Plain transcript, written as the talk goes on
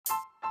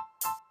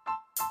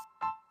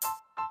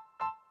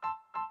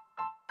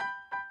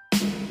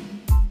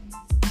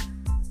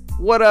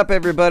What up,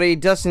 everybody?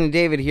 Dustin and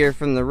David here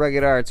from The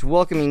Rugged Arts,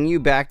 welcoming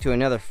you back to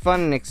another fun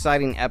and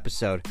exciting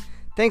episode.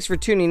 Thanks for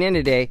tuning in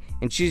today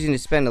and choosing to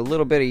spend a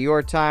little bit of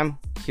your time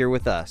here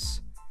with us.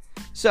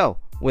 So,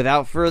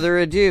 without further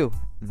ado,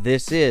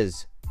 this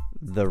is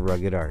The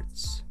Rugged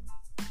Arts.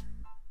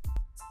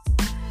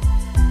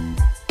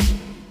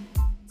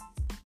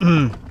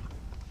 My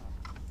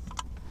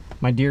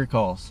deer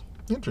calls.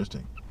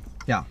 Interesting.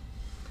 Yeah.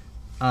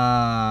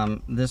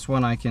 This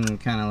one I can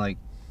kind of like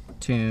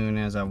tune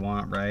as I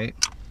want, right?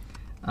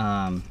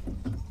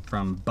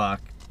 From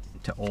buck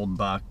to old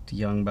buck to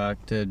young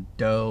buck to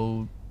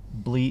doe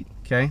bleat,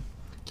 okay?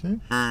 Okay.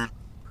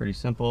 Pretty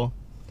simple.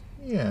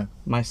 Yeah.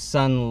 My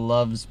son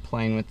loves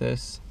playing with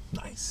this.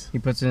 Nice. He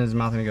puts it in his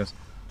mouth and he goes,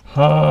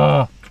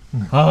 ha,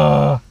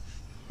 ha.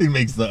 He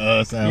makes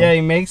the sound. Yeah,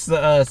 he makes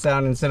the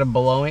sound instead of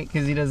blowing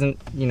because he doesn't,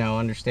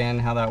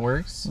 understand how that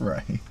works.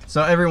 Right.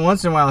 So every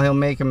once in a while he'll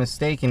make a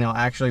mistake and he'll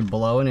actually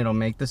blow and it'll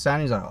make the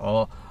sound. He's like, You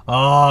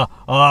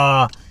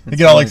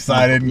get all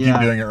excited and keep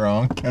doing it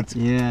wrong. That's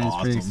awesome. it's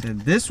pretty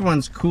excited. This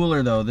one's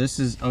cooler though. This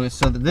is,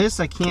 so this,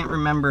 I can't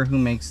remember who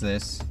makes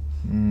this.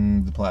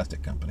 The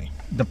plastic company.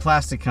 The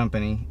plastic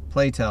company,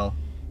 Playtel.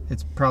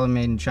 It's probably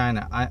made in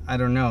China. I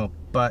don't know,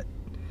 but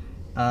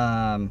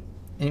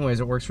anyways,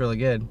 it works really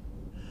good.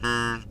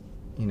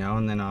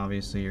 And then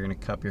obviously you're gonna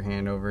cup your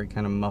hand over it,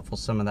 kind of muffle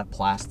some of that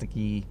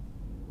plasticky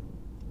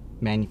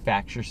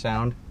manufacturer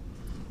sound.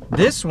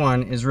 This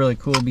one is really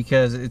cool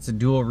because it's a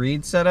dual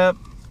reed setup.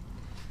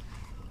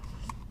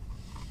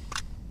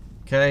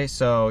 Okay,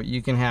 so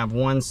you can have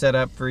one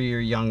setup for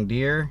your young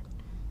deer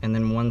and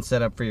then one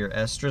setup for your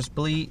estrus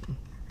bleat.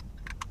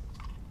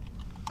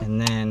 And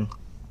then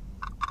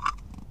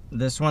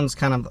this one's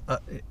kind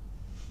of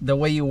the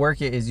way you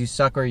work it is you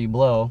suck or you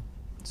blow.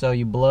 So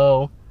you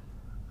blow,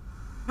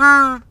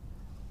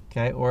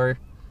 okay, or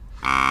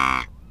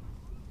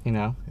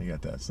you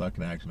got that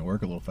sucking action to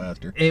work a little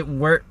faster. it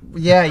work.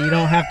 Yeah, you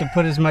don't have to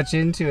put as much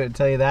into it,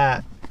 tell you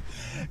that.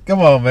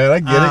 Come on, man, I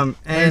get it.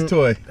 And Nice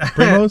toy.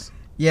 Primos.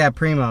 Yeah,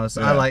 Primos.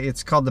 Yeah. I like.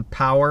 It's called the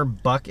Power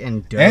Buck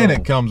and Doe. And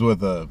it comes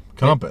with a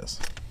compass.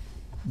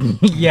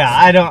 Yeah,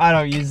 I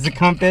don't use the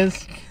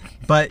compass,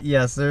 but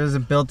yes, there is a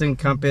built-in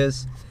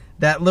compass.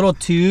 That little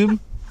tube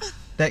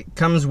that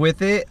comes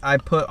with it, I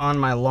put on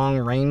my Long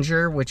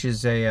Ranger, which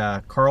is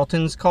a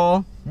Carlton's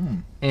call,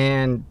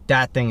 and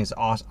that thing is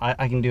awesome.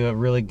 I can do a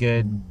really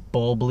good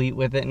bull bleat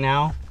with it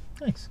now,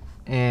 Thanks.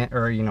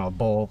 or a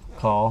bull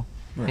call,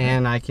 Right.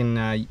 and I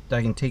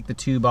can take the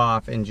tube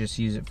off and just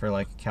use it for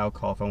like a cow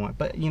call if I want.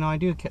 But I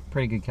do a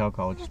pretty good cow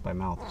call just by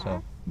mouth.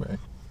 So, Right.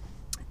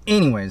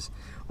 anyways,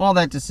 all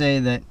that to say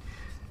that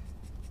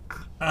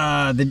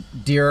the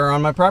deer are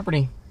on my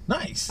property.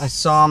 Nice. I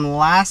saw them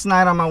last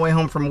night on my way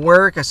home from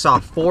work. I saw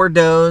 4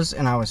 does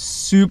and I was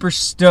super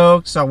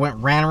stoked. So I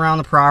ran around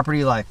the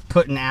property like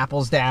putting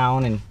apples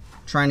down and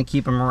trying to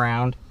keep them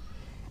around.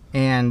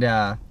 And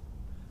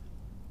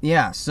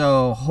yeah,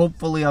 so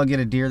hopefully I'll get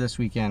a deer this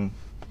weekend.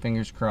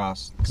 Fingers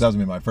crossed. Because that was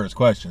gonna be my first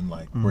question.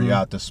 Like, were you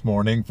out this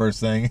morning, first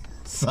thing,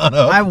 sun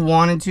up? I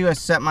wanted to. I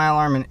set my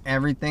alarm and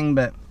everything,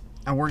 but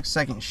I work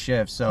second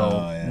shift,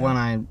 so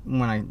when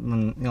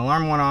the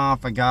alarm went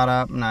off, I got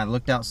up and I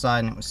looked outside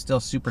and it was still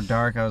super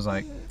dark. I was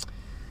like,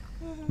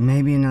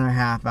 maybe another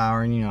half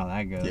hour, and you know how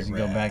that goes. You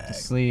go back to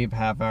sleep,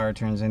 half hour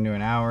turns into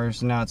an hour,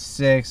 so now it's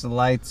 6, the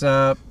lights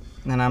up,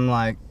 and I'm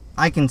like,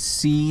 I can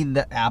see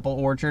the apple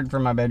orchard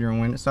from my bedroom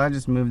window, so I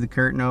just moved the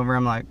curtain over.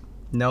 I'm like,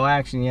 no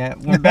action yet.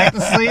 Went back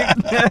to sleep.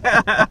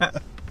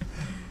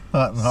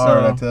 Hot and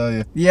hard, I tell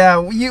you. Yeah,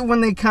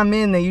 when they come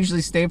in, they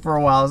usually stay for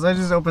a while. So I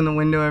just open the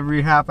window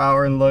every half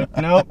hour and look.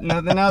 Nope,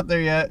 nothing out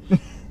there yet.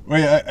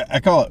 Wait, I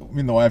call it.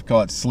 Me and the wife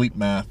call it sleep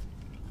math.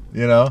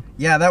 Yeah,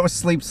 that was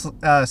sleep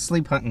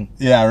hunting.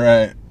 Yeah,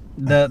 right.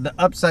 The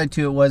upside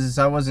to it was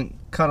I wasn't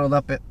cuddled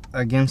up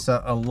against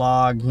a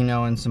log,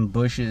 and some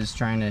bushes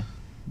trying to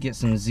get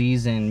some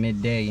Z's in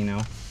midday,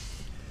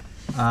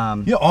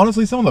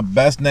 Honestly, some of the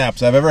best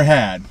naps I've ever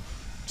had,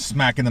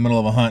 smack in the middle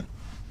of a hunt.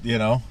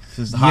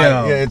 It's hot.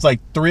 Yeah, it's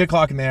like 3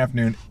 o'clock in the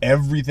afternoon.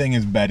 Everything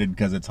is bedded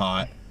because it's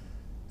hot,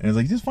 and it's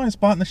like you just find a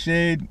spot in the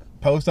shade,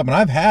 post up. And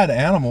I've had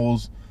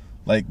animals,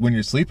 like when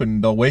you're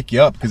sleeping, they'll wake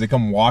you up because they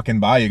come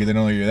walking by you because they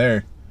know you're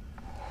there.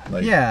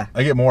 Like, yeah,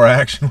 I get more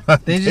action. When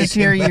they just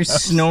hear you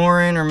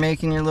snoring or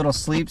making your little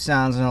sleep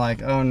sounds, and they're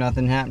like, "Oh,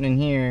 nothing happening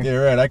here." Yeah,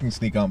 right. I can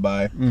sneak on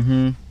by.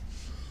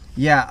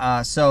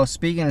 Yeah. So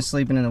speaking of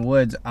sleeping in the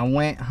woods, I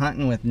went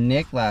hunting with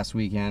Nick last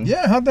weekend.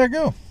 Yeah, how'd that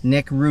go?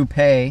 Nick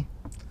Rupe.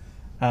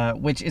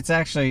 Which it's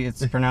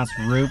pronounced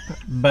Roop,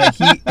 but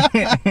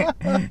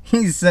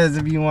he says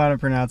if you want to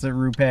pronounce it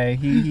Rupe,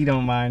 he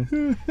don't mind.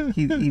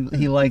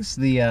 He likes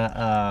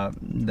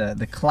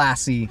the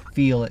classy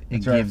feel it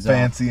gives off.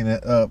 Fancying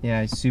it up. Yeah,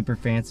 he's super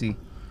fancy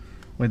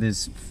with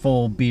his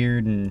full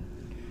beard and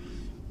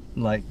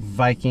like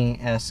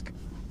Viking-esque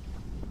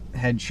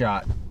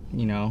headshot.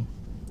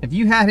 If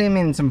you had him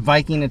in some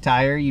Viking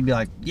attire, you'd be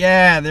like,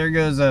 yeah, there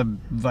goes a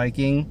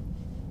Viking.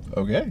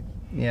 Okay.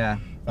 Yeah.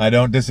 I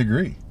don't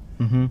disagree.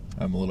 I'm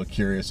a little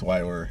curious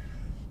why we're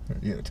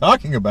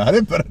talking about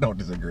it, but I don't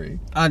disagree.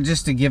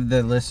 Just to give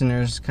the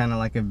listeners kind of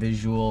like a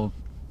visual.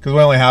 Because we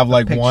only have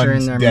like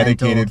one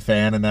dedicated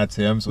fan, and that's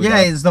him. So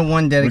it's the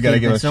one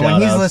dedicated fan. So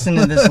when he's listening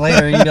to this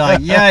later, he'd be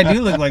like, yeah, I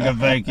do look like a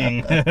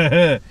Viking.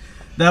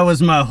 That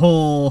was my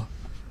whole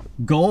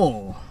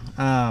goal.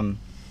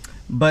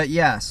 But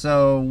yeah,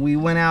 so we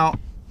went out.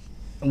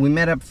 We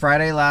met up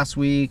Friday last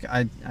week.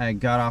 I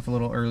got off a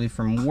little early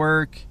from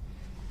work,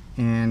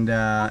 and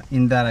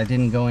in that I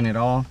didn't go in at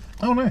all.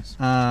 Oh, nice.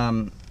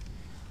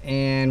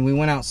 And we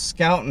went out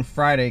scouting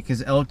Friday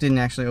because elk didn't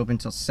actually open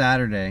until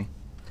Saturday.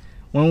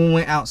 When we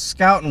went out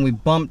scouting, we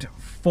bumped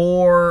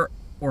 4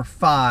 or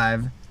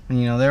 5,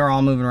 and they were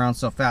all moving around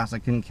so fast I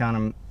couldn't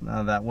count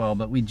them that well,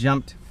 but we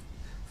jumped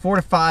 4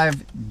 to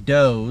 5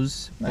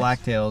 does, nice.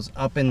 Blacktails,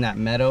 up in that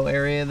meadow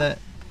area that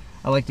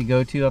I like to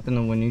go to, up in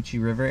the Wenatchee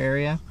River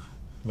area.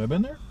 Have I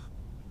been there?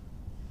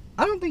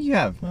 I don't think you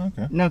have. Oh,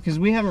 okay. No, because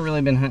we haven't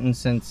really been hunting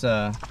since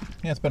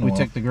it's been a while.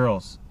 Took the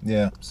girls.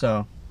 Yeah.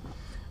 So,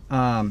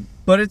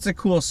 but it's a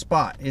cool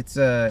spot. It's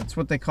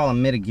what they call a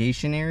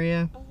mitigation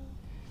area.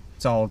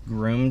 It's all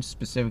groomed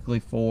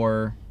specifically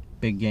for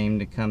big game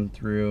to come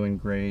through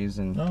and graze,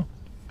 and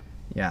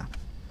yeah,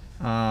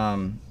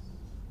 and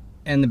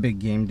the big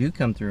game do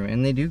come through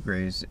and they do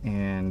graze.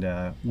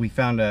 And we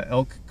found a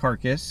elk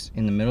carcass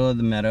in the middle of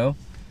the meadow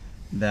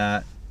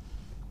that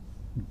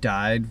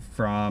died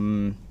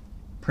from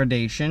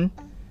predation,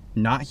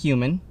 not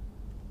human.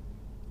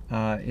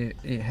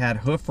 It had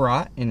hoof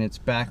rot in its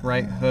back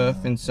right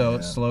hoof, and so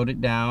it slowed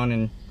it down,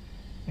 and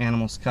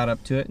animals caught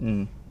up to it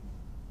and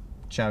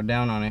chowed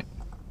down on it.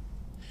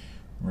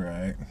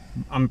 Right.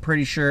 I'm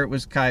pretty sure it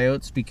was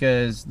coyotes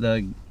because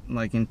the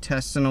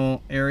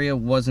intestinal area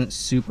wasn't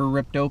super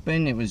ripped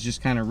open. It was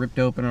just kind of ripped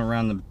open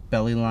around the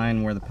belly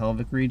line where the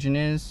pelvic region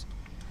is.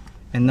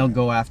 And they'll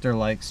go after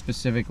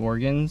specific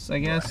organs, I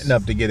guess. Right.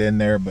 Enough to get in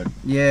there, but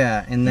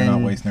yeah, and then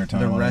not wasting their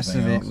time the rest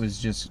of it else. was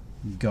just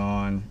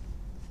gone.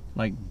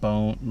 Like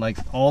bone,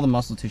 all the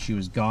muscle tissue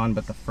was gone,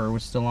 but the fur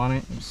was still on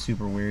it. It was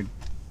super weird.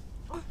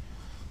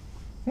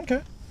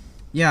 Okay.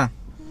 Yeah.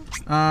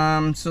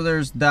 So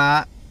there's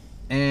that.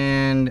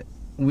 And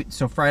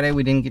so Friday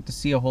we didn't get to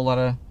see a whole lot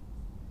of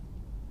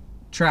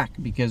track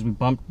because we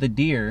bumped the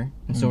deer,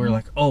 and so we were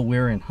like, oh,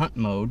 we're in hunt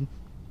mode,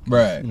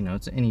 right?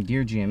 It's any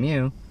deer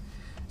GMU.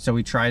 So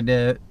we tried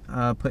to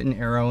put an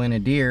arrow in a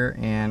deer,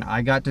 and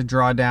I got to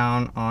draw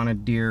down on a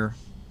deer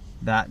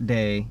that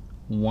day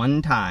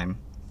one time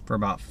for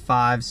about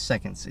 5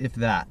 seconds, if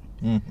that.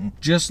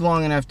 Just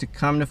long enough to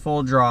come to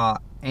full draw,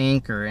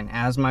 anchor, and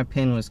as my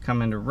pin was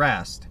coming to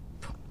rest,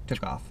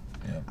 took off.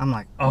 Yep. I'm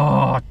like,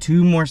 oh,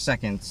 2 more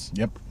seconds.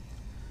 Yep.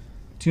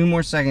 2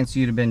 more seconds,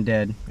 you'd have been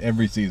dead.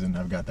 Every season,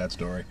 I've got that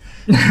story.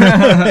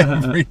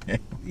 Every day.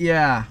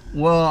 Yeah.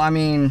 Well, I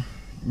mean,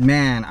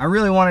 man, I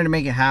really wanted to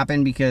make it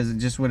happen because it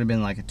just would have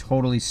been like a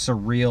totally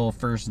surreal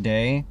first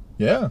day.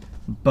 Yeah.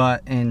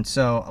 And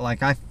so,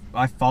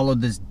 I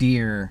followed this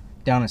deer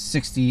down a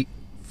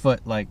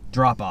 60-foot,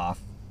 drop off.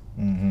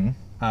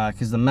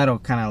 Because the meadow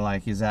kind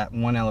of, is at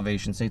one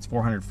elevation, say it's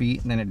 400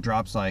 feet, and then it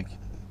drops,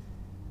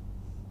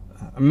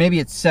 maybe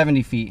it's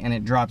 70 feet, and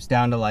it drops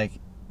down to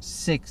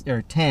 6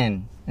 or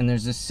 10, and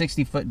there's this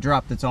 60-foot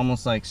drop that's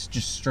almost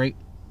just straight,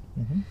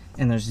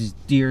 and there's these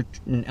deer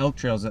and elk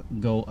trails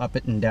that go up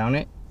it and down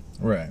it.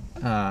 Right.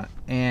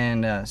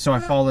 So I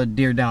followed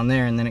deer down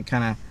there, and then it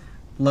kind of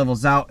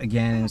levels out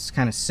again, and it's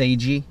kind of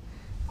sagey,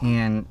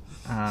 and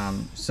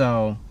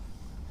so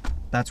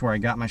that's where I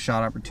got my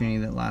shot opportunity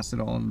that lasted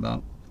all of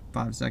about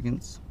 5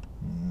 seconds.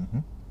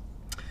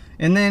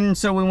 And then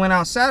so we went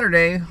out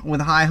Saturday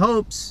with high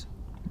hopes,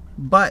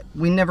 but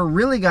we never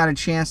really got a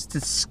chance to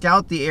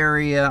scout the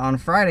area on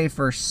Friday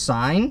for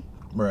sign.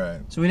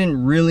 Right. So we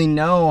didn't really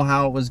know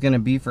how it was going to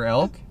be for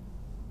elk.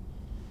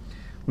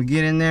 We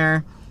get in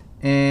there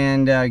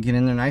and get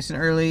in there nice and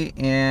early,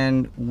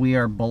 and we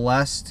are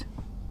blessed,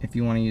 if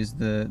you want to use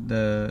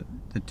the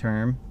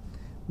term,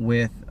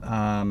 with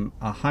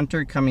a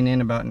hunter coming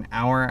in about an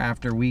hour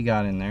after we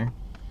got in there.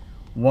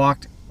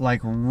 Walked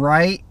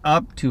right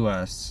up to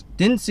us.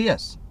 Didn't see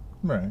us.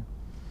 Right.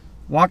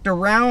 Walked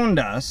around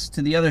us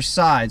to the other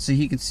side so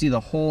he could see the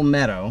whole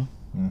meadow,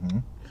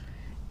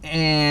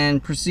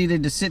 and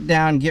proceeded to sit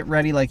down, get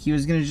ready, like he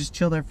was going to just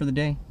chill there for the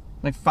day,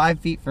 5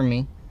 feet from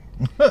me.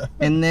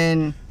 And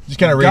then just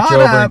kind of reach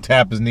over and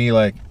tap his knee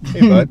hey,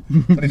 bud,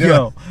 what are you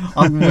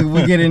doing?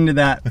 We'll get into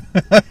that.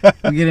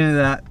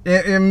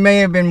 It may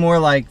have been more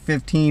like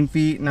 15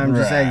 feet, and I'm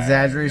just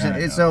exaggerating.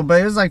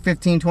 But it was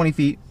 15, 20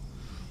 feet.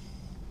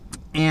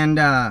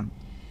 And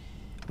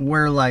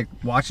we're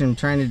watching him,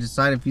 trying to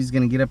decide if he's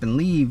gonna get up and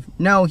leave.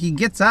 No, he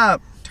gets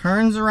up,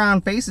 turns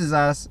around, faces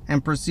us,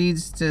 and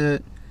proceeds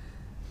to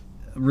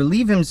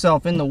relieve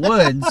himself in the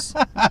woods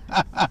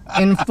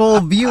in full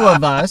view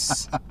of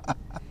us.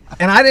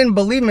 And I didn't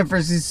believe him at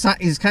first.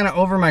 He's kind of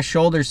over my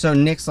shoulder, so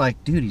Nick's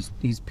like, dude,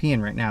 he's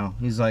peeing right now.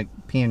 He's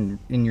peeing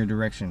in your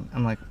direction.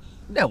 I'm like,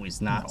 no, he's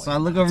not. So I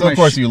look over of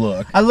course you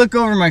look. I look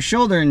over my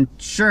shoulder, and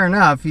sure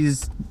enough,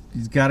 he's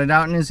got it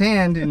out in his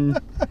hand, and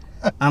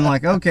I'm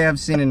like, okay, I've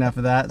seen enough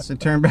of that. So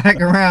turn back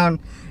around,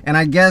 and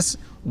I guess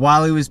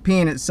while he was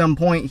peeing, at some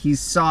point he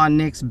saw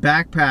Nick's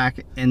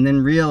backpack and then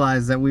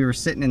realized that we were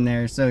sitting in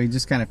there. So he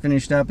just kind of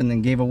finished up and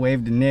then gave a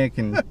wave to Nick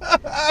and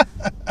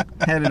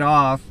headed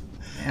off.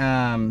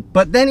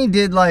 But then he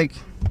did like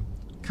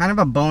kind of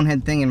a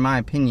bonehead thing, in my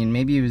opinion.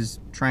 Maybe he was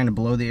trying to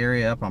blow the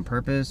area up on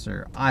purpose,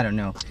 or I don't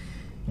know.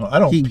 Well, I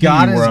don't He pee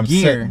got his where I'm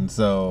gear. sitting,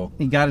 so.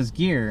 He got his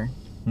gear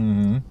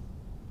Mm-hmm.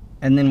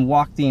 and then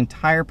walked the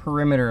entire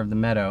perimeter of the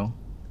meadow.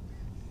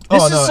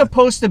 This is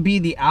supposed to be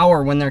the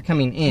hour when they're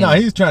coming in. No,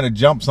 he's trying to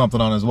jump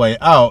something on his way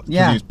out because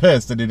Yeah. he's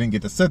pissed that he didn't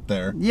get to sit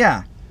there.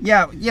 Yeah.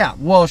 Well, yeah.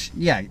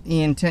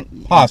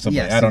 Possibly.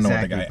 Yes, I don't know exactly.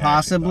 what the guy actually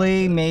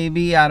Possibly, thought,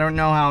 maybe. I don't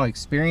know how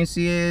experienced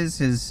he is.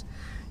 His,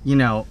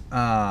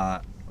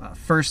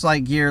 first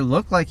light gear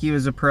looked like he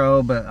was a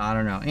pro, but I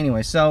don't know.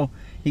 Anyway, so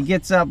he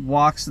gets up,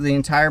 walks the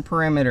entire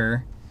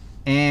perimeter,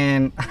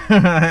 and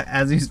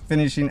as he's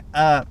finishing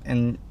up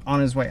and on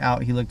his way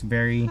out, he looked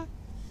very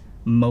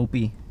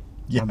mopey.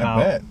 Yeah, I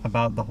bet.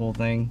 About the whole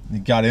thing. He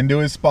got into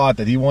his spot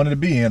that he wanted to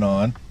be in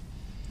on.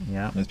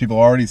 Yeah. There's people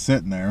already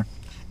sitting there.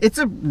 It's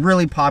a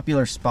really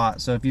popular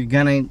spot, so if you're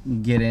gonna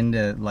get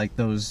into like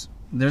those,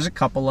 there's a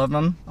couple of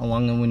them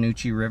along the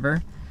Wenatchee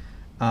River,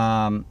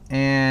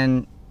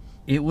 and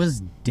it was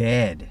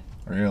dead.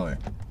 Really?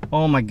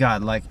 Oh my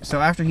God! Like,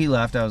 so after he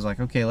left, I was like,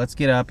 okay, let's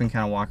get up and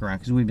kind of walk around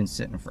because we've been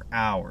sitting for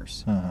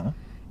hours,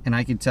 and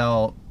I could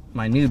tell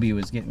my newbie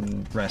was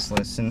getting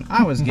restless, and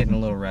I was getting a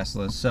little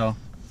restless. So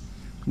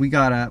we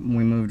got up and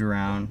we moved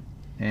around.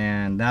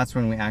 And that's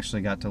when we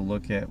actually got to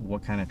look at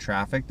what kind of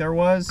traffic there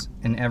was,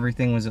 and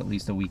everything was at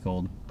least a week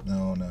old.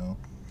 No.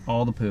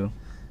 All the poo.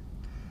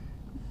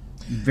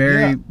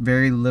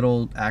 Very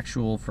little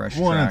actual fresh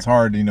Well, and track. it's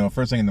hard,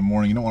 first thing in the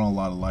morning, you don't want a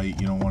lot of light,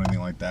 you don't want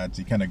anything like that, so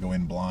you kind of go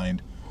in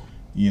blind,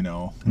 and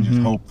just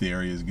hope the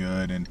area is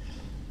good. And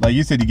like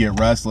you said, you get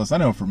restless. I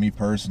know for me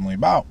personally,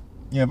 about,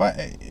 if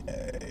I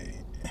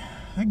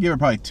give it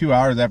probably 2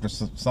 hours after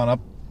sun up,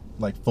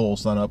 like full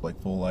sun up,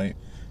 like full light,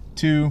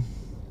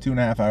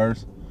 2.5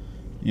 hours,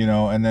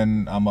 and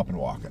then I'm up and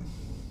walking,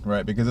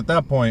 right? Because at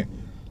that point,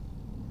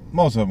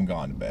 most of them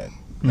gone to bed.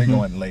 They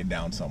go and lay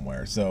down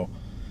somewhere. So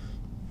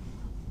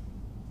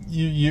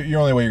your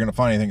only way you're going to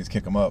find anything is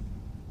kick them up,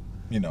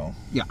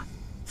 Yeah.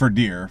 For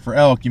deer. For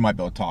elk, you might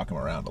be able to talk them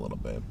around a little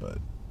bit, but.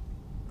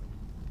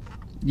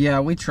 Yeah,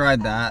 we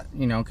tried that,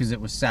 because it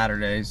was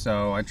Saturday.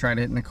 So I tried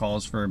hitting the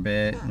calls for a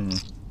bit,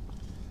 and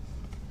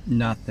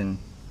nothing.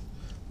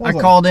 I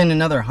called in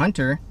another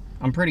hunter.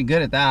 I'm pretty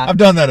good at that. I've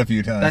done that a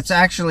few times. That's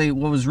actually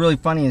what was really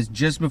funny is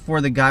just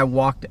before the guy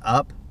walked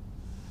up,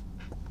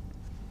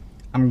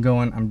 I'm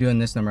doing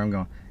this number. I'm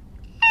going,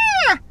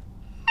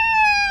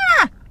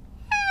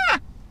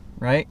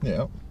 right?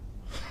 Yeah.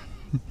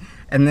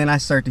 And then I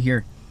start to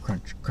hear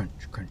crunch, crunch,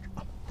 crunch.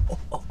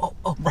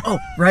 Oh,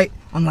 right?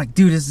 I'm like,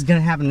 dude, this is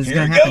gonna happen. This is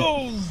gonna happen.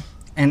 Goes.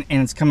 And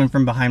it's coming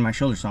from behind my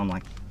shoulder. So I'm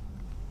like,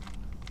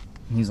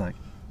 and he's like,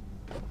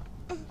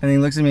 and he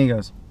looks at me and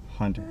goes,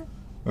 Hunter.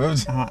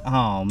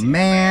 Oh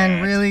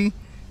man, really?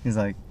 He's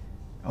like,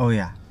 oh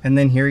yeah. And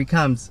then here he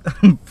comes,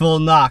 full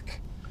knock.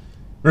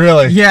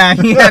 Really? Yeah,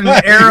 he had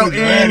an arrow in.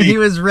 Ready. He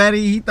was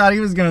ready. He thought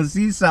he was gonna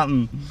see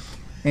something,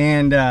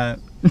 and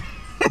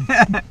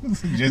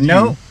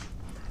nope,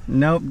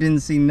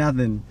 didn't see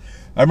nothing.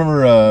 I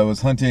remember I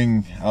was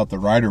hunting out the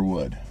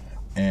Riderwood,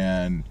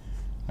 and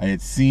I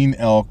had seen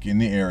elk in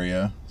the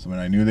area, so when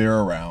I knew they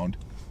were around,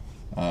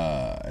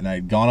 and I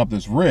had gone up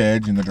this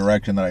ridge in the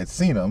direction that I had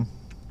seen them.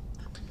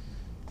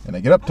 And I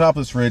get up top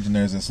of this ridge, and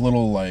there's this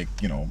little,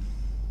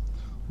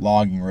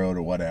 logging road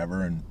or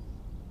whatever, and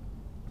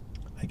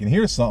I can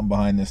hear something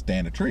behind this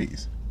stand of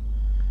trees.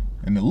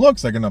 And it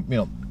looks like,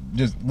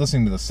 just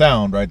listening to the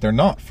sound, right, they're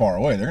not far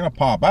away. They're going to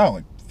pop out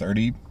like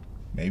 30,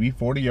 maybe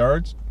 40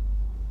 yards.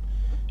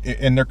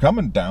 And they're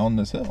coming down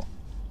this hill.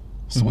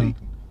 Sweet.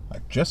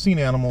 I've just seen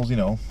animals,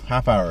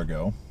 half hour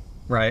ago.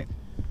 Right.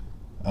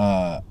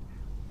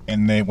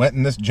 And they went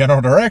in this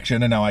general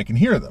direction, and now I can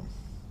hear them.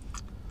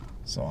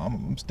 So I'm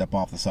gonna step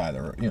off the side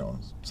of the,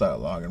 side of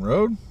the logging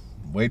road,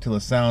 wait till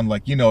the sound,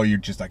 you're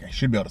just like, I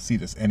should be able to see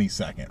this any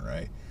second,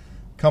 right?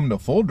 Come to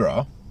full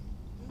draw,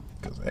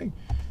 because hey,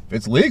 if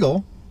it's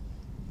legal,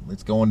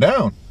 it's going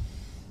down.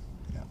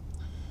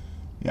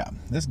 Yeah.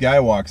 This guy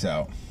walks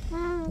out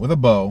with a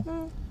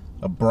bow,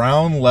 a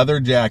brown leather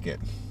jacket,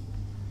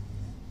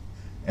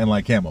 and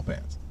camo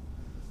pants.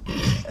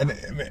 And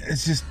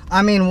it's just,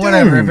 I mean,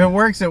 whatever. Dude. If it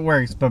works, it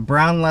works. But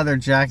brown leather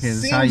jacket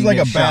is how you seems like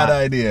get a shot. bad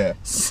idea.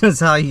 That's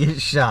how you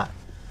get shot.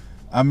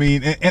 I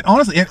mean, and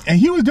honestly, and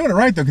he was doing it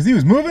right though, because he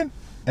was moving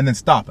and then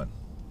stopping,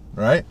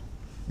 right?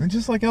 And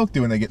just like elk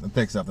do when they get in the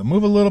thick stuff, they'll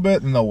move a little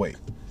bit and they'll wait.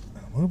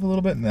 Move a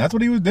little bit, and that's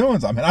what he was doing.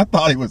 So, I mean, I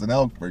thought he was an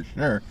elk for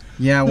sure.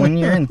 Yeah, when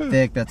you're in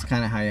thick, that's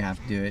kind of how you have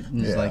to do it.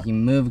 It's Yeah. like you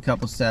move a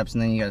couple steps,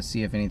 and then you got to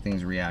see if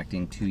anything's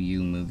reacting to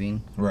you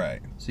moving.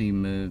 Right. So you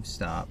move,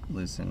 stop,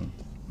 listen,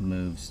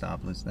 move,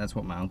 stop, listen. That's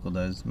what my uncle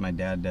does. My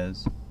dad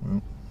does.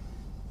 Mm.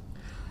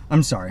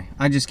 I'm sorry.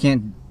 I just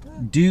can't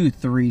do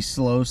 3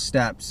 slow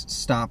steps,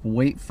 stop,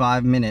 wait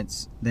 5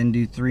 minutes, then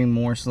do 3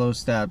 more slow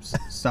steps,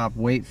 stop,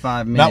 wait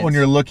 5 minutes. Not when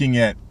you're looking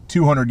at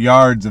 200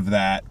 yards of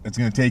that. It's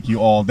going to take you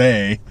all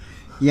day.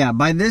 Yeah,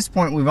 by this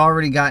point, we've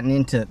already gotten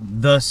into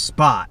the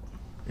spot.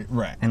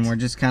 Right. And we're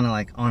just kind of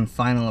like on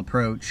final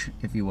approach,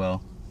 if you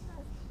will.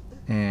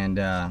 And,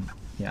 yeah.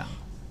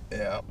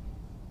 Yeah.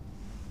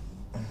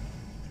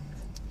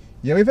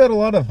 Yeah, we've had a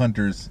lot of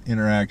hunters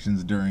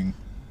interactions during...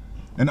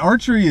 And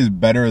archery is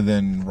better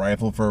than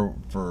rifle for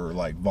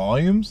like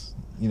volumes.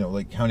 You know,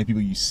 like how many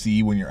people you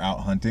see when you're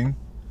out hunting.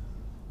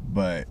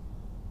 But,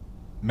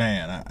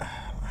 man,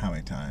 how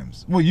many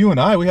times? Well, you and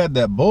I, we had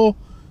that bull.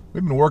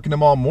 We've been working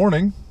him all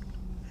morning.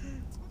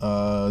 It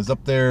was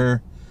up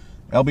there,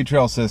 LB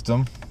Trail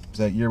System. It was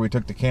that year we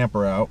took the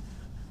camper out.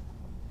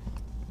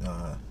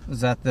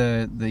 Was that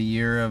the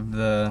year of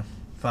the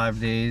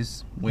 5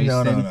 days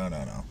wasted?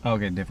 No.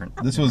 Okay, different.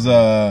 This was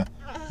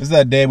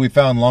that day we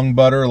found lung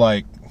butter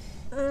like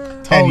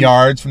 10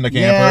 yards from the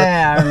camper.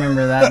 Yeah, I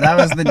remember that. That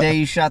was the day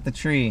you shot the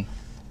tree.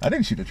 I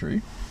didn't shoot a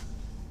tree.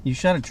 You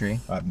shot a tree.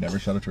 I've never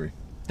shot a tree.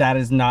 That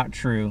is not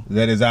true.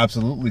 That is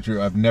absolutely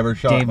true. I've never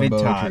shot David my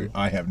bow Todd. a tree.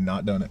 I have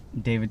not done it.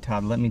 David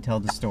Todd, let me tell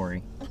the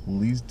story.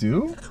 Please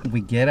do.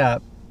 We get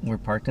up. We're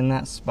parked in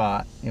that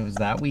spot. It was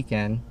that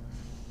weekend.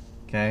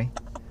 Okay?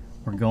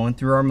 We're going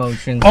through our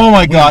motions. Oh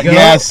my God!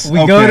 Yes.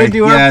 We go to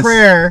do our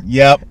prayer.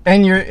 Yep.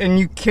 And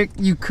you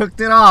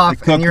cooked it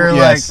off, and you're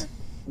like,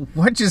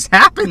 "What just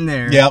happened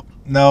there?" Yep.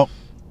 No,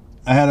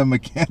 I had a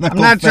mechanical. I'm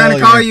not failure. trying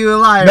to call you a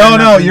liar.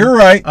 No, you're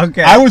right.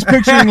 Okay. I was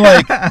picturing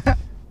like,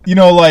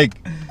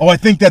 oh, I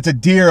think that's a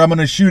deer. I'm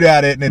gonna shoot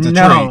at it, and it's a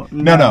tree.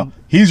 No.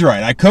 He's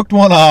right. I cooked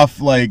one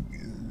off like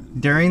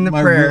during the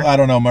prayer. I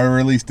don't know. My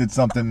release did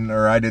something,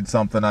 or I did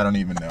something. I don't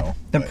even know.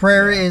 The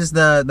prayer is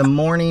the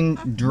morning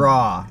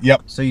draw.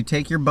 Yep. So you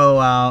take your bow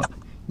out.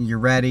 You're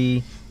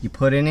ready. You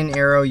put in an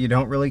arrow you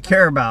don't really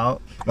care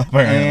about.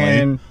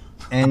 Apparently.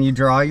 And you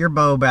draw your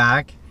bow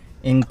back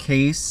in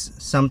case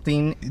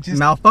something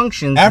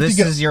malfunctions. This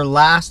is your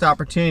last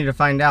opportunity to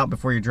find out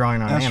before you're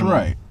drawing on an animal.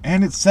 That's right.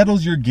 And it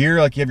settles your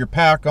gear. Like you have your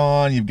pack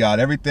on. You've got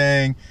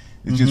everything.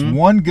 It's just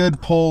one good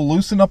pull,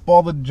 loosen up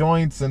all the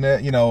joints and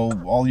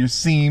all your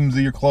seams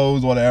of your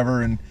clothes,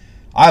 whatever. And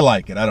I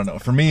like it. I don't know.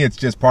 For me, it's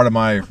just part of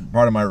my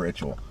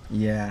ritual.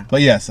 Yeah.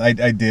 But yes, I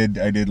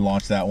did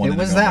launch that one. It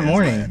was that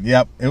morning. Land.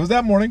 Yep. It was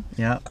that morning.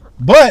 Yep.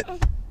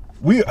 But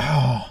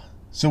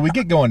so we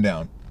get going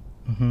down,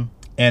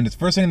 and it's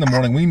first thing in the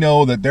morning. We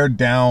know that they're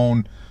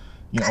down,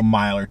 a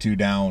mile or two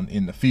down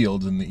in the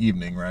fields in the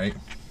evening, right?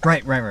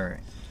 Right.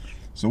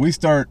 So we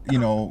start,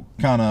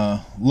 kind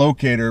of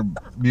locator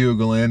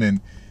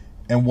bugling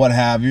and what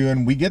have you,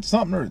 and we get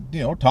something,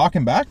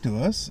 talking back to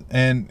us.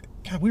 And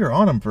God, we were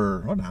on them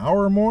for an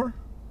hour or more.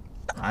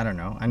 I don't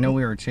know. I know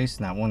we were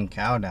chasing that one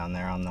cow down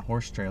there on the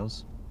horse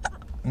trails.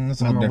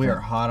 That's Remember, we were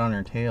hot on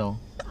her tail.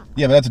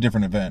 Yeah, but that's a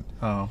different event.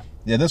 Oh.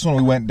 Yeah, this one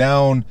we went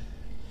down.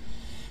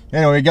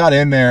 Anyway, we got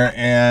in there,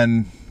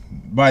 and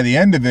by the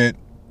end of it,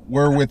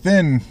 we're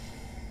within,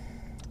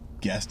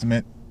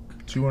 guesstimate,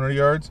 200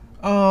 yards.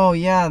 Oh,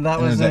 yeah, that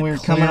was when we were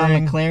coming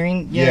on the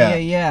clearing.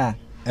 Yeah.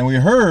 And we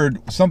heard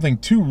something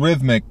too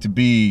rhythmic to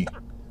be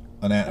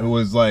it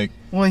was like,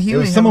 it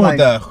was someone with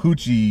a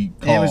hoochie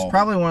call. It was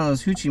probably one of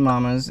those hoochie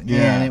mamas,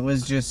 and it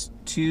was just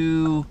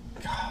too...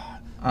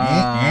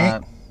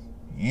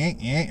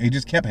 He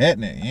just kept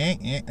hitting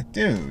it.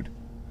 Dude.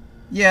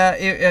 Yeah,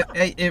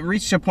 it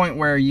reached a point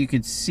where you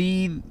could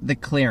see the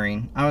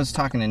clearing. I was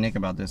talking to Nick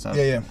about this.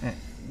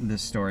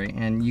 This story,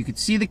 and you could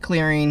see the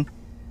clearing,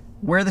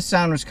 where the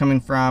sound was coming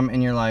from,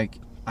 and you're like,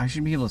 I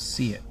should be able to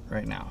see it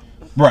right now.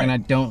 Right. And I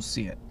don't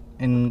see it.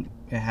 And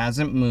it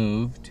hasn't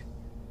moved.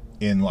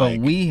 But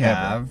we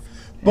have.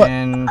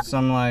 And so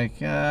I'm like,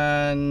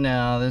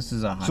 no, this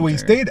is a hunter. So we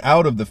stayed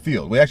out of the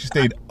field. We actually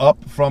stayed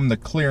up from the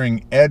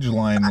clearing edge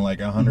line like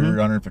 100,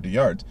 150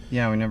 yards.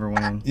 Yeah, we never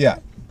went in. Yeah,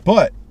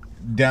 but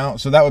down,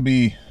 so that would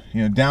be,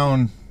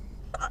 down,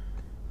 I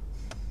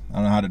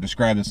don't know how to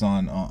describe this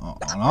on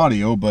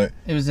audio, but...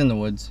 It was in the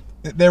woods.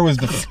 There was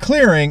the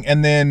clearing,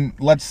 and then,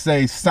 let's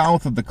say,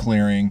 south of the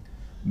clearing,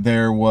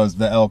 there was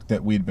the elk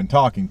that we'd been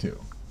talking to.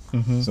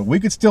 So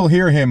we could still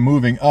hear him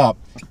moving up.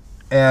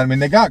 And I mean,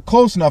 they got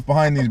close enough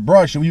behind these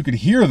brush so you could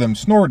hear them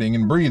snorting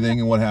and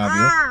breathing and what have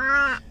you.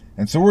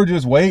 And so we're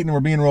just waiting, we're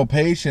being real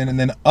patient, and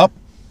then up,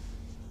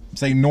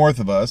 say north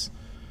of us,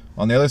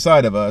 on the other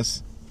side of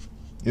us,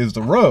 is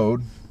the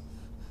road.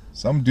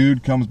 Some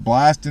dude comes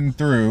blasting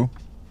through,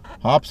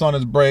 hops on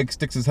his brake,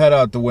 sticks his head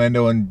out the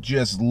window, and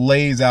just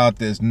lays out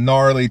this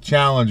gnarly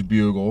challenge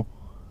bugle.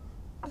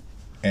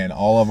 And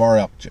all of our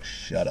elk just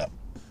shut up.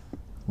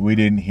 We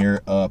didn't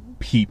hear a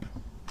peep.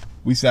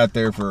 We sat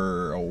there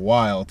for a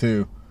while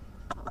too,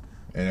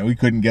 and we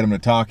couldn't get them to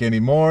talk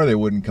anymore. They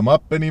wouldn't come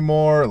up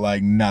anymore,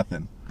 like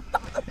nothing.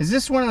 Is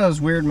this one of those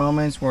weird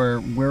moments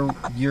where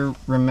you're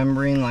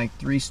remembering like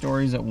 3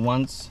 stories at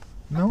once?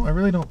 No, I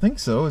really don't think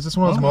so. Is this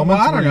one of those moments?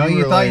 Well, I don't know.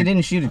 You thought you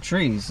didn't shoot a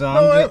tree, so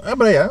I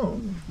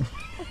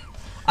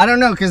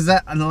don't know, because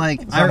that I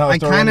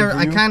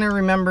kind of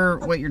remember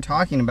what you're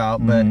talking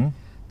about, but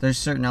There's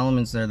certain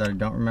elements there that I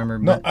don't remember.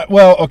 No, But,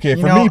 well, okay.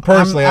 For me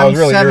personally, I was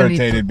really 70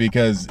 irritated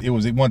because it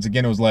was once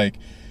again it was like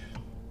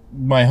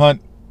my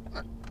hunt.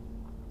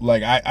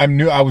 Like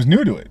I was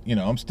new to it. You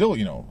know, I'm still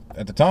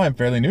at the time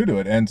fairly new to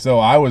it, and so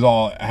I was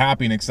all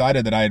happy and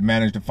excited that I had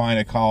managed to find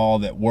a call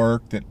that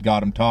worked, that got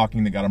them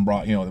talking, that got them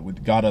brought,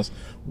 that got us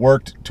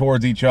worked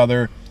towards each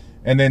other,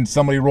 and then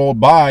somebody rolled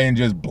by and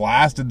just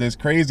blasted this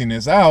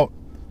craziness out,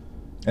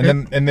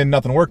 and then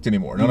nothing worked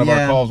anymore. None of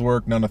our calls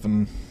worked.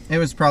 Nothing. It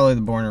was probably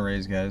the Born and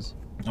Raised guys.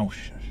 Oh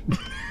shit.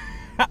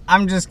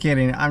 I'm just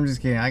kidding.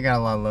 I got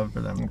a lot of love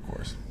for them. Of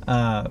course.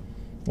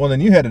 Well,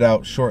 then you headed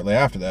out shortly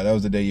after that. That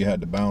was the day you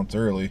had to bounce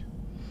early.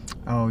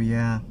 Oh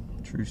yeah,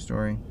 true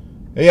story.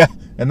 Yeah,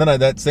 and then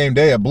that same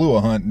day I blew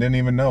a hunt and didn't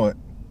even know it.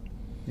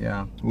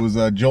 Yeah. It was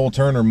Joel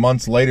Turner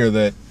months later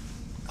that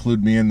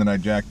clued me in that I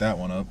jacked that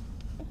one up.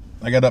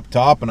 I got up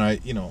top and I,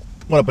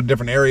 went up a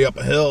different area up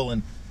a hill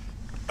and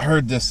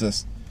heard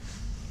this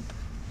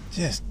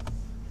just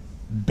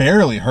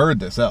barely heard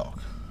this elk,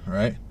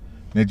 right?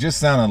 And it just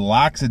sounded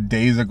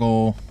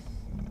lackadaisical,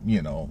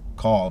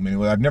 call. I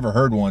mean, I've never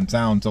heard one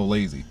sound so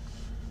lazy.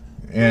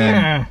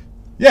 And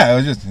yeah, it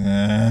was just,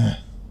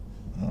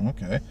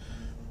 okay.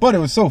 But it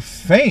was so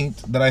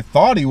faint that I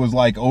thought he was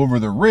like over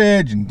the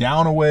ridge and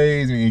down a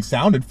ways. I mean, he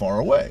sounded far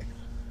away.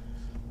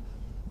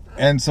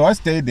 And so I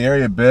stayed the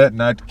area a bit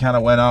and I kind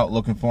of went out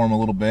looking for him a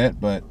little bit,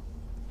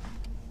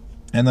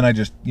 and then I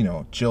just,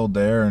 chilled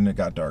there and it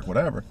got dark,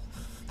 whatever.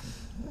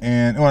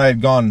 And when I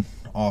had gone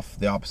off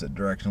the opposite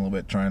direction a little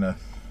bit, trying to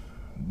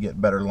get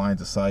better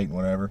lines of sight and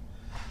whatever.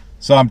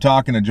 So I'm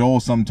talking to Joel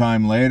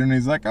sometime later and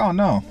he's like, oh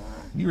no,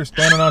 you were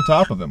standing on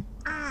top of him.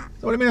 So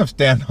what do you mean I'm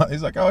standing on?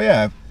 He's like, oh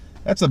yeah,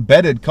 that's a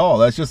bedded call.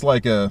 That's just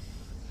like yeah,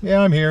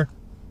 I'm here.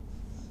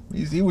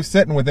 He was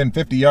sitting within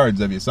 50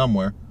 yards of you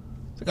somewhere.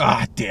 It's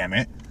like, damn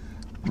it.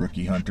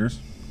 Rookie hunters.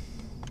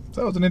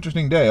 So it was an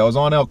interesting day. I was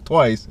on elk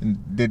twice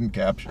and didn't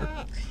capture.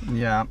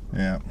 Yeah.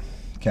 Yeah.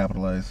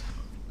 Capitalize.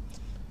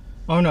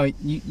 Oh no,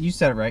 you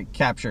said it right.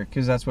 Capture,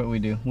 because that's what we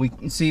do. We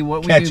see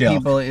what we Catch do, elk.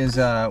 people, is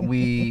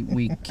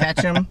we catch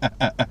them,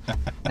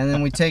 and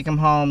then we take them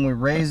home. We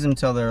raise them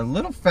till they're a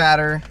little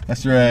fatter.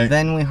 That's right.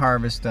 Then we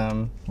harvest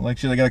them. Like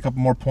shit, I got a couple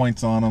more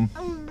points on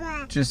them.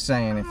 Just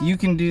saying, if you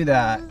can do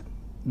that,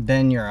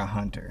 then you're a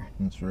hunter.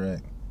 That's right.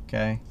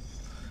 Okay.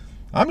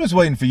 I'm just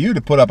waiting for you to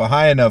put up a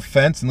high enough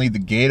fence and leave the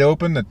gate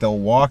open that they'll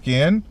walk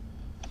in.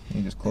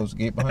 You just close the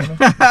gate behind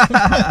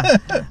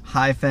them.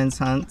 High fence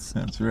hunts.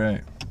 That's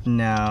right.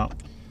 No.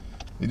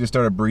 You just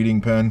start a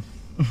breeding pen.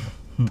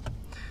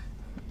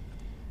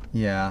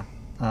 Yeah.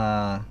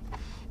 I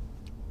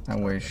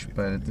wish,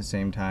 but at the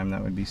same time,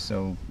 that would be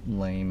so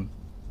lame.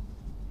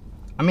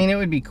 I mean, it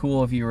would be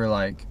cool if you were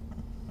like,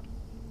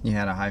 you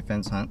had a high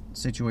fence hunt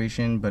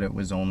situation, but it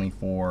was only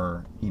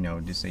for,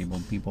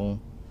 disabled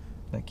people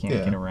that can't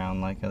get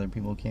around like other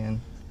people can.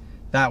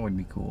 That would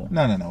be cool.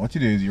 No. What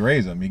you do is you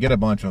raise them. You get a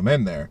bunch of them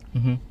in there.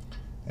 Mm-hmm.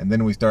 And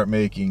then we start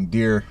making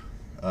deer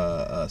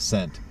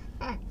scent.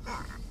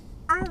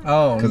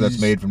 Oh. Because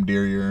that's made from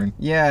deer urine.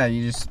 Yeah, Have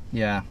you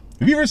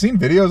ever seen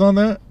videos on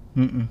that?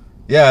 Mm-mm.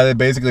 Yeah,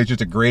 basically it's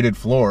just a graded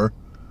floor.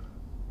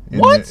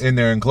 In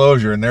their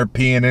enclosure, and they're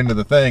peeing into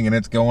the thing, and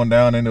it's going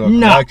down into a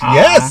collection.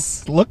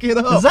 Yes! Look it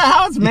up. Is that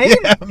how it's made?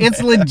 Yeah, it's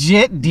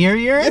legit deer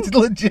urine? It's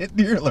legit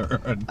deer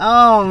urine.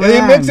 Oh, man. And they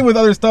mix it with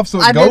other stuff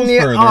so it goes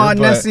further. Oh,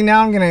 no, see,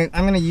 now I'm gonna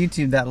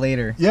YouTube that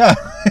later. Yeah.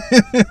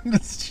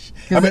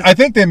 I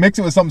think they mix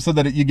it with something so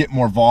that you get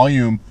more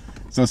volume,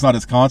 so it's not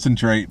as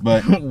concentrate,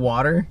 but...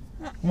 Water?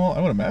 Well, I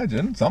would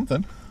imagine.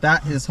 Something.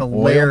 That is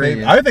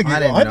hilarious. I think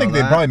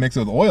they'd probably mix it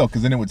with oil,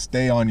 because then it would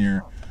stay on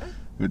your...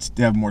 It would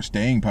have more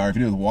staying power. If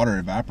you do it with water, it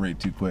would evaporate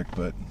too quick.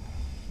 But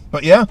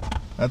yeah,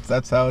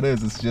 that's how it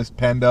is. It's just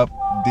penned up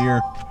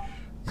deer.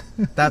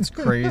 That's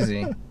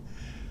crazy.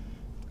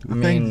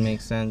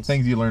 Makes sense.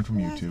 Things you learn from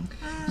YouTube.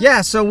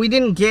 Yeah, so we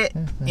didn't get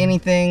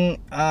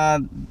anything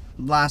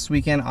last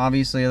weekend,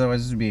 obviously.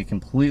 Otherwise, this would be a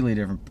completely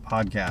different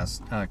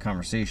podcast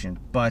conversation.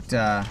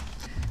 But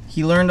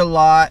he learned a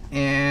lot,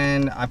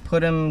 and I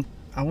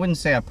wouldn't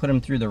say I put him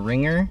through the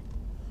ringer,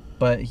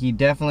 but he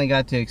definitely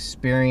got to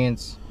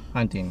experience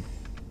hunting.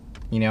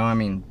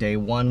 Day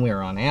 1 we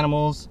were on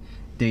animals.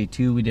 Day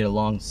 2 we did a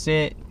long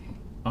sit.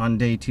 On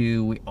day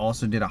 2 we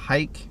also did a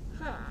hike. He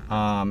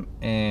got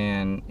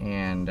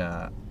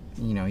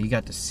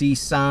to see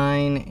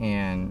sign,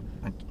 and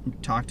I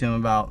talked to him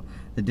about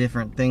the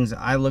different things that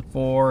I look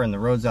for and the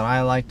roads that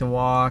I like to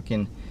walk.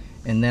 And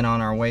then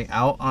on our way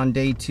out on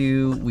day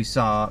 2, we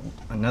saw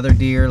another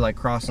deer like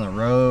crossing the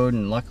road,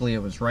 and luckily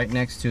it was right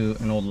next to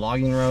an old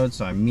logging road,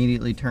 so I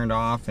immediately turned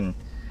off, and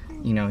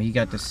he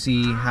got to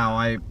see how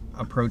I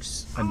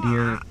approached a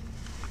deer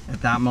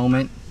at that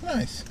moment.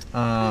 Nice.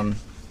 And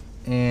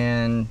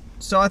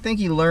so I think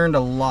he learned a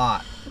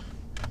lot.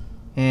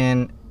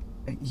 And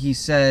he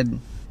said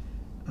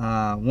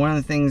one of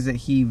the things that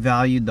he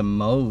valued the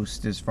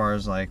most as far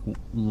as like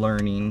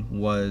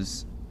learning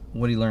was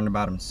what he learned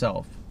about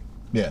himself.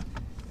 Yeah.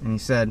 And he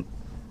said,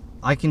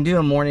 I can do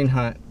a morning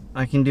hunt,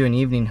 I can do an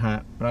evening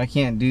hunt, but I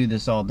can't do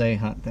this all day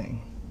hunt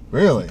thing.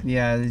 Really?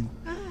 Yeah.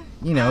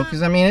 you know,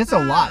 because I mean, it's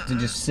a lot to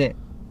just sit.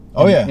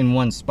 Oh yeah. In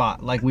one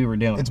spot, like we were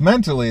doing. It's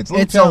mentally, it's a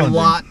little It's challenging. a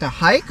lot to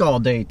hike all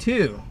day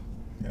too.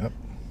 Yep.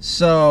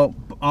 So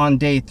on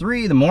day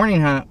 3, the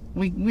morning hunt,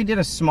 we did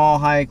a small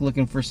hike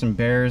looking for some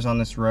bears on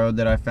this road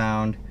that I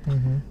found.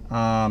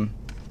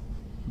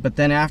 But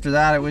then after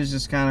that, it was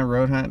just kind of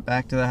road hunt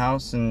back to the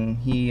house, and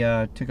he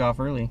took off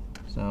early.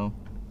 So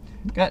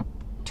got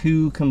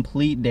 2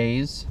 complete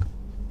days.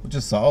 Which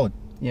is solid.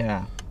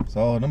 Yeah.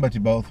 Solid. I bet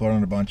you both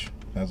learned a bunch,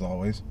 as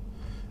always.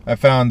 I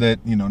found that,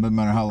 you know, no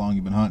matter how long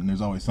you've been hunting,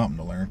 there's always something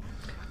to learn.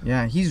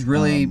 Yeah, he's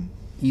really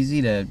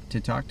easy to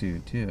talk to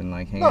too, and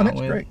like hang out with.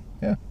 Nick's great.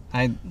 Yeah.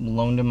 I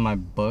loaned him my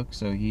book,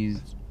 so he's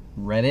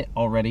read it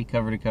already,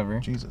 cover to cover.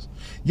 Jesus.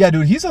 Yeah,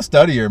 dude, he's a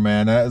studier,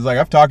 man. It's like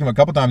I've talked to him a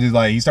couple times.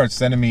 He starts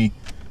sending me,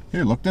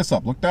 here, look this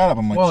up, look that up.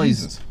 I'm like, well,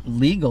 Jesus. He's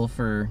legal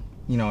for,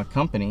 you know, a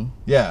company.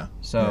 Yeah.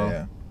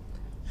 So,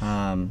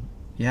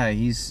 yeah,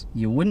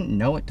 you wouldn't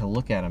know it to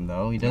look at him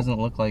though. He doesn't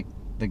look like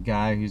the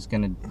guy who's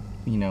gonna,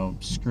 you know,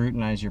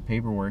 scrutinize your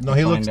paperwork. No,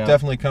 he looks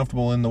definitely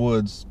comfortable in the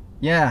woods.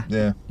 Yeah.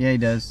 Yeah. Yeah, he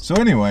does. So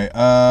anyway,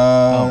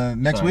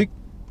 next week.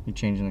 You're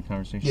changing the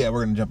conversation. Yeah,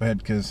 we're gonna jump ahead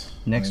because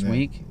next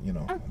week. You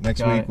know,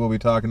 next week we'll be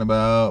talking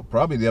about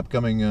probably the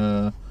upcoming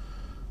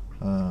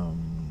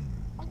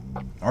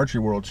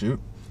archery world shoot.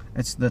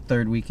 It's the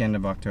 3rd weekend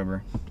of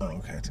October. Oh,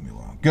 okay, it's gonna be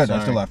long. Good. Sorry.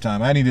 I still have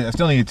time. I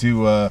still need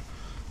to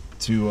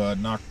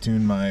knock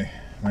tune my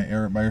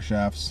bear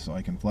shafts so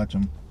I can fletch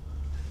them,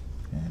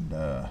 and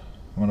I'm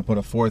gonna put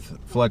a 4th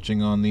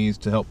fletching on these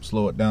to help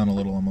slow it down a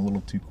little. I'm a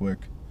little too quick.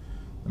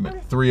 I'm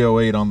at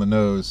 308 on the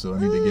nose, so I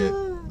need to get,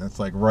 that's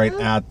like right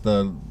at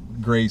the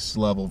grace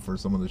level for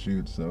some of the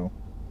shoots. So.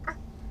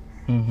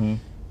 So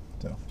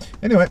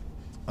anyway,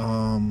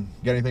 got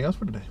anything else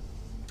for today?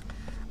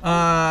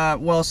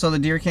 Well, so the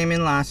deer came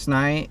in last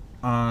night.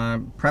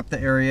 Prep the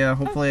area.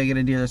 Hopefully I get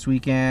a deer this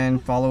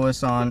weekend. Follow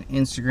us on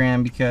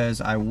Instagram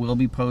because I will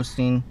be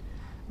posting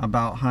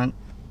about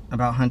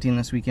hunting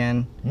this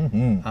weekend.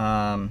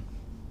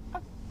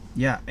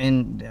 Yeah,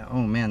 and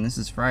oh man, this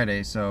is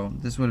Friday, so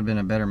this would have been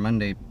a better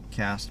Monday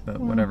cast, but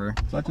whatever.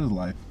 Such is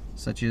life.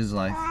 Such is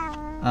life.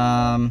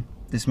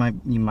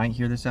 You might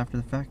hear this after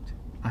the fact.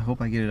 I hope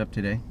I get it up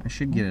today. I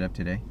should get it up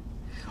today.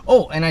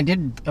 Oh, and I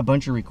did a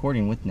bunch of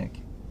recording with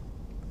Nick.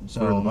 So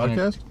for the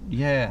podcast?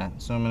 Yeah,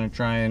 so I'm gonna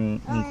try and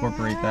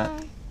incorporate that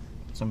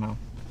somehow.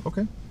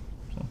 Okay.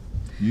 So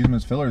use them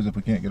as fillers if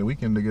we can't get a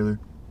weekend together.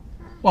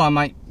 Well, I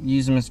might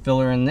use them as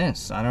filler in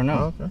this. I don't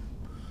know. Oh, okay.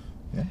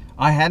 Yeah.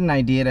 I had an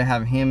idea to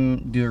have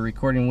him do a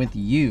recording with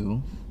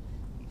you.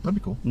 That'd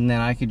be cool. And then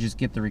I could just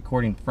get the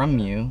recording from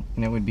you,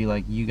 and it would be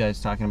like you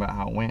guys talking about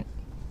how it went.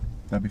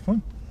 That'd be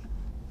fun.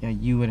 Yeah,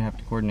 you would have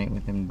to coordinate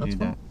with him to That's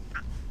do fun.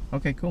 that.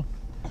 Okay, cool.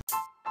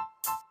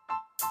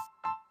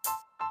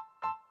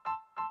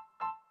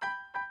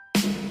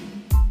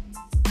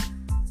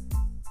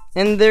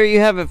 And there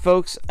you have it,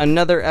 folks.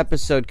 Another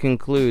episode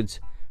concludes.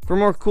 For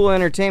more cool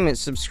entertainment,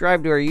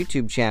 subscribe to our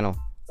YouTube channel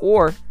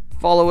or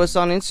follow us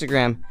on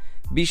Instagram.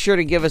 Be sure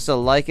to give us a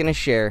like and a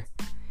share.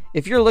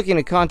 If you're looking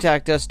to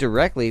contact us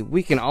directly,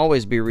 we can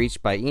always be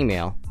reached by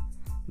email,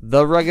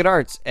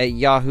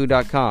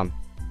 theruggedarts@yahoo.com.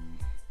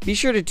 Be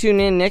sure to tune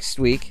in next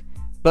week,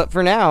 but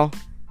for now,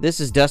 this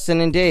is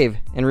Dustin and Dave,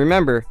 and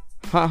remember,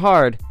 hunt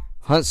hard,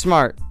 hunt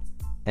smart,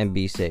 and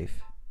be safe.